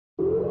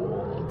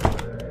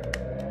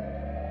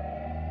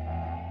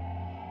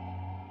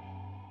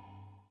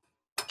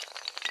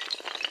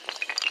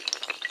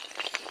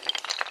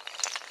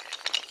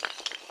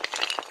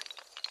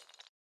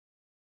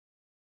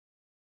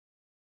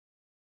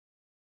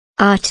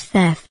Art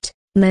theft,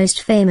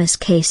 most famous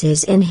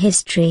cases in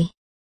history.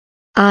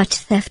 Art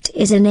theft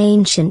is an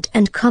ancient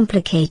and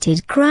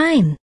complicated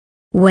crime.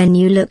 When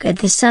you look at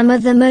some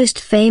of the most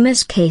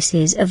famous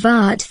cases of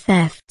art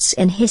thefts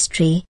in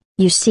history,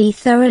 you see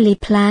thoroughly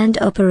planned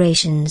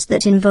operations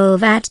that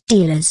involve art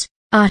dealers,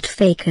 art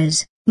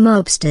fakers,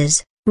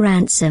 mobsters,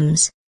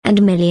 ransoms,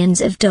 and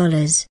millions of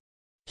dollars.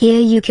 Here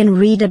you can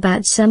read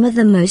about some of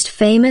the most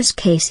famous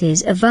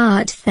cases of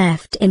art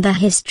theft in the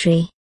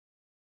history.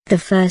 The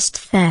first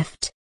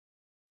theft.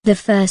 The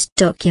first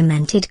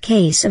documented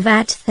case of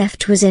art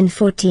theft was in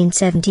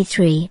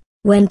 1473,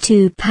 when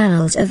 2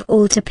 panels of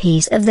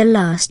altarpiece of the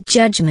Last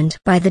Judgment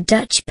by the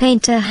Dutch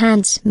painter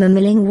Hans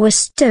Memling were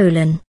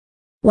stolen.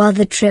 While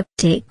the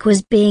triptych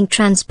was being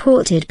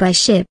transported by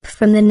ship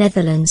from the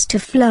Netherlands to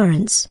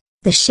Florence,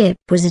 the ship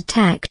was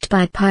attacked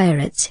by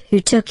pirates who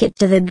took it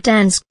to the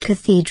Gdańsk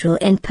Cathedral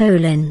in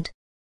Poland.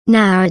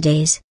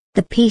 Nowadays,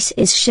 the piece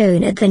is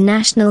shown at the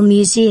National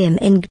Museum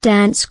in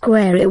Gdańsk,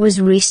 where it was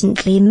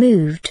recently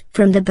moved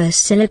from the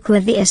Basilica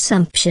of the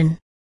Assumption.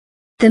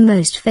 The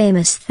most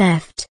famous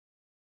theft.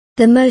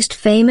 The most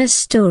famous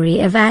story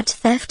of art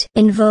theft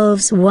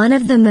involves one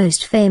of the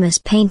most famous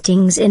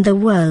paintings in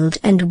the world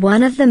and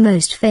one of the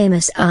most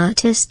famous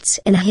artists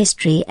in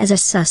history as a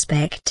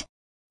suspect.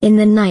 In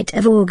the night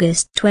of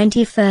August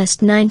 21,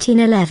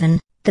 1911,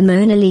 the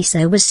Mona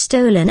Lisa was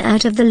stolen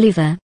out of the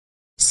Louvre.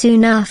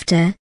 Soon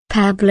after,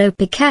 Pablo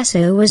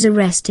Picasso was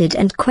arrested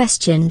and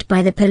questioned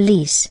by the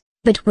police,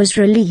 but was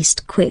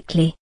released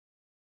quickly.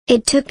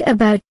 It took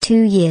about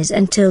 2 years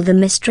until the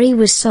mystery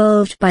was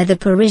solved by the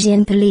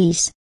Parisian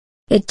police.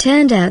 It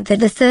turned out that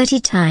the 30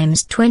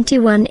 x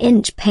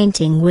 21-inch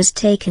painting was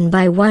taken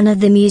by one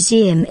of the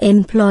museum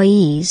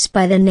employees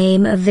by the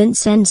name of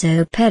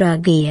Vincenzo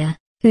Peruggia,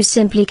 who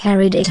simply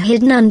carried it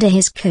hidden under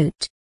his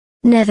coat.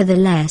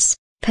 Nevertheless,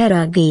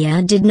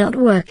 Peruggia did not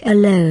work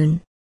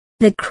alone.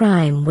 The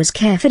crime was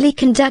carefully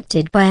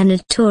conducted by a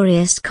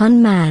notorious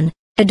con man,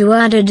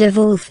 Eduardo de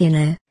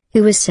Volfino,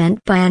 who was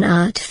sent by an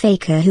art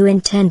faker who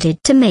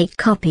intended to make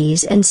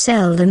copies and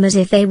sell them as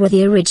if they were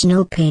the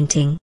original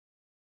painting.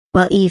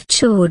 While Yves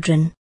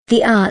Chaudron,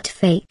 the art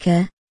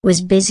faker,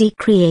 was busy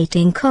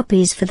creating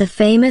copies for the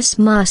famous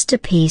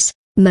masterpiece,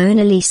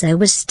 Mona Lisa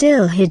was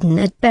still hidden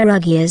at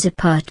Peruggia's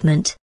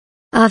apartment.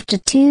 After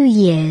 2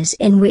 years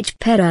in which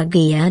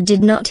Peruggia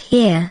did not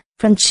hear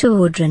from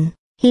Chaudron,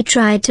 he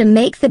tried to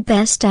make the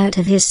best out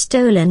of his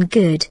stolen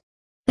good.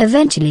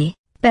 Eventually,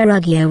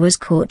 Peruggia was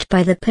caught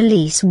by the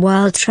police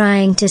while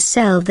trying to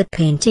sell the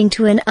painting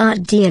to an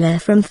art dealer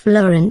from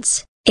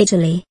Florence,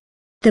 Italy.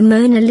 The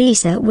Mona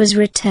Lisa was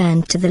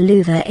returned to the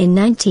Louvre in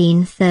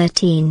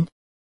 1913.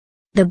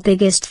 The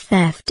biggest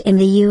theft in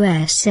the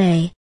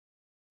USA.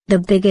 The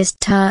biggest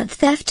art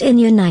theft in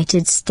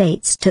United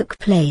States took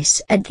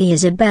place at the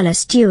Isabella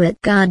Stewart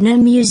Gardner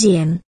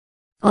Museum.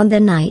 On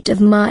the night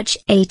of March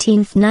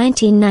 18,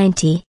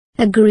 1990,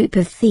 a group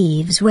of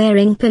thieves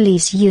wearing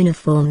police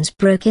uniforms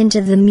broke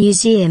into the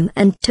museum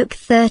and took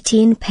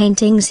 13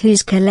 paintings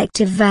whose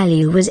collective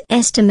value was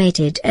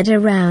estimated at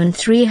around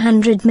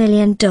 $300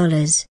 million.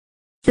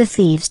 The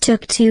thieves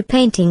took 2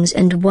 paintings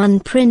and 1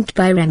 print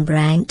by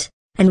Rembrandt,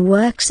 and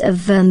works of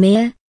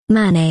Vermeer,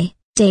 Manet,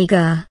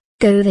 Degas,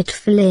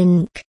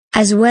 Goethe-Flinck,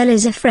 as well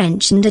as a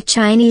French and a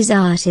Chinese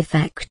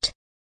artifact.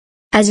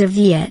 As of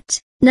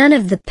yet, none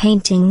of the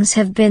paintings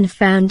have been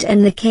found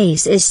and the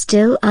case is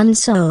still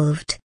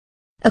unsolved.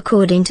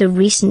 According to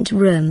recent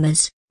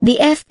rumors, the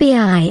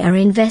FBI are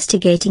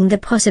investigating the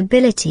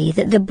possibility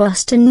that the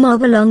Boston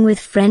mob along with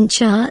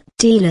French art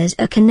dealers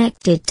are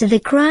connected to the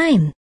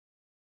crime.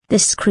 The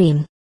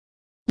Scream.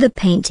 The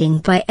painting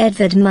by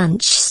Edvard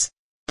Munch's,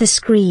 The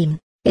Scream,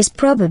 is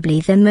probably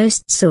the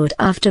most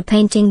sought-after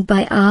painting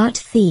by art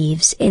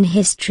thieves in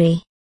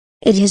history.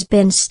 It has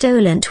been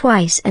stolen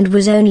twice and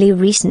was only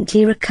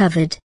recently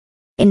recovered.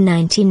 In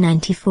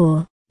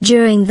 1994,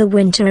 during the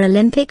Winter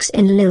Olympics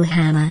in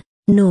Lillehammer,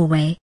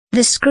 Norway,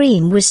 The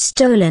Scream was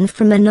stolen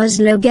from an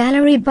Oslo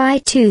gallery by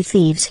 2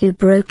 thieves who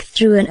broke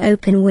through an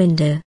open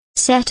window,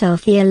 set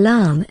off the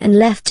alarm and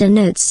left a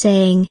note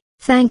saying,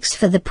 "Thanks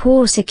for the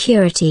poor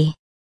security."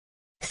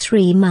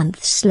 3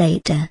 months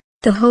later,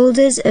 the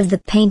holders of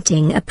the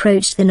painting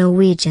approached the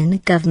Norwegian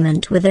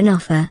government with an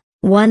offer,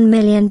 $1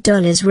 million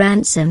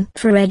ransom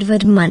for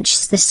Edvard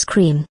Munch's The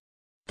Scream.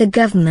 The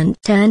government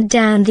turned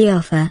down the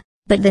offer,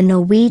 but the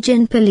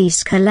Norwegian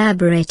police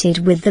collaborated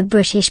with the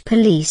British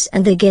police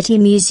and the Getty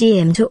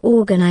Museum to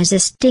organize a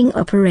sting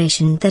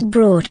operation that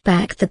brought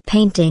back the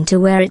painting to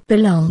where it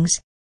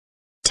belongs.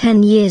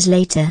 10 years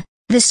later,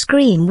 The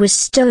Scream was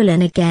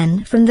stolen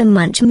again from the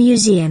Munch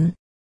Museum.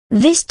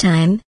 This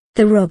time,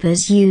 the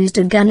robbers used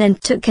a gun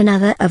and took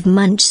another of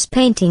Munch's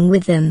painting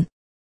with them.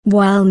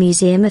 While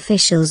museum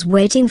officials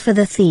waiting for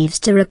the thieves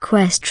to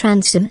request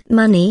ransom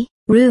money,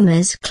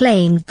 rumors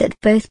claimed that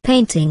both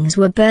paintings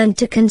were burned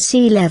to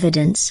conceal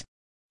evidence.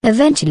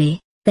 Eventually,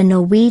 the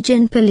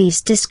Norwegian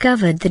police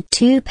discovered the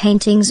 2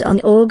 paintings on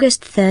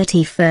August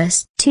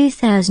 31,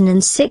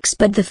 2006,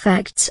 but the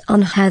facts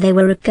on how they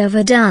were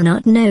recovered are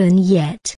not known yet.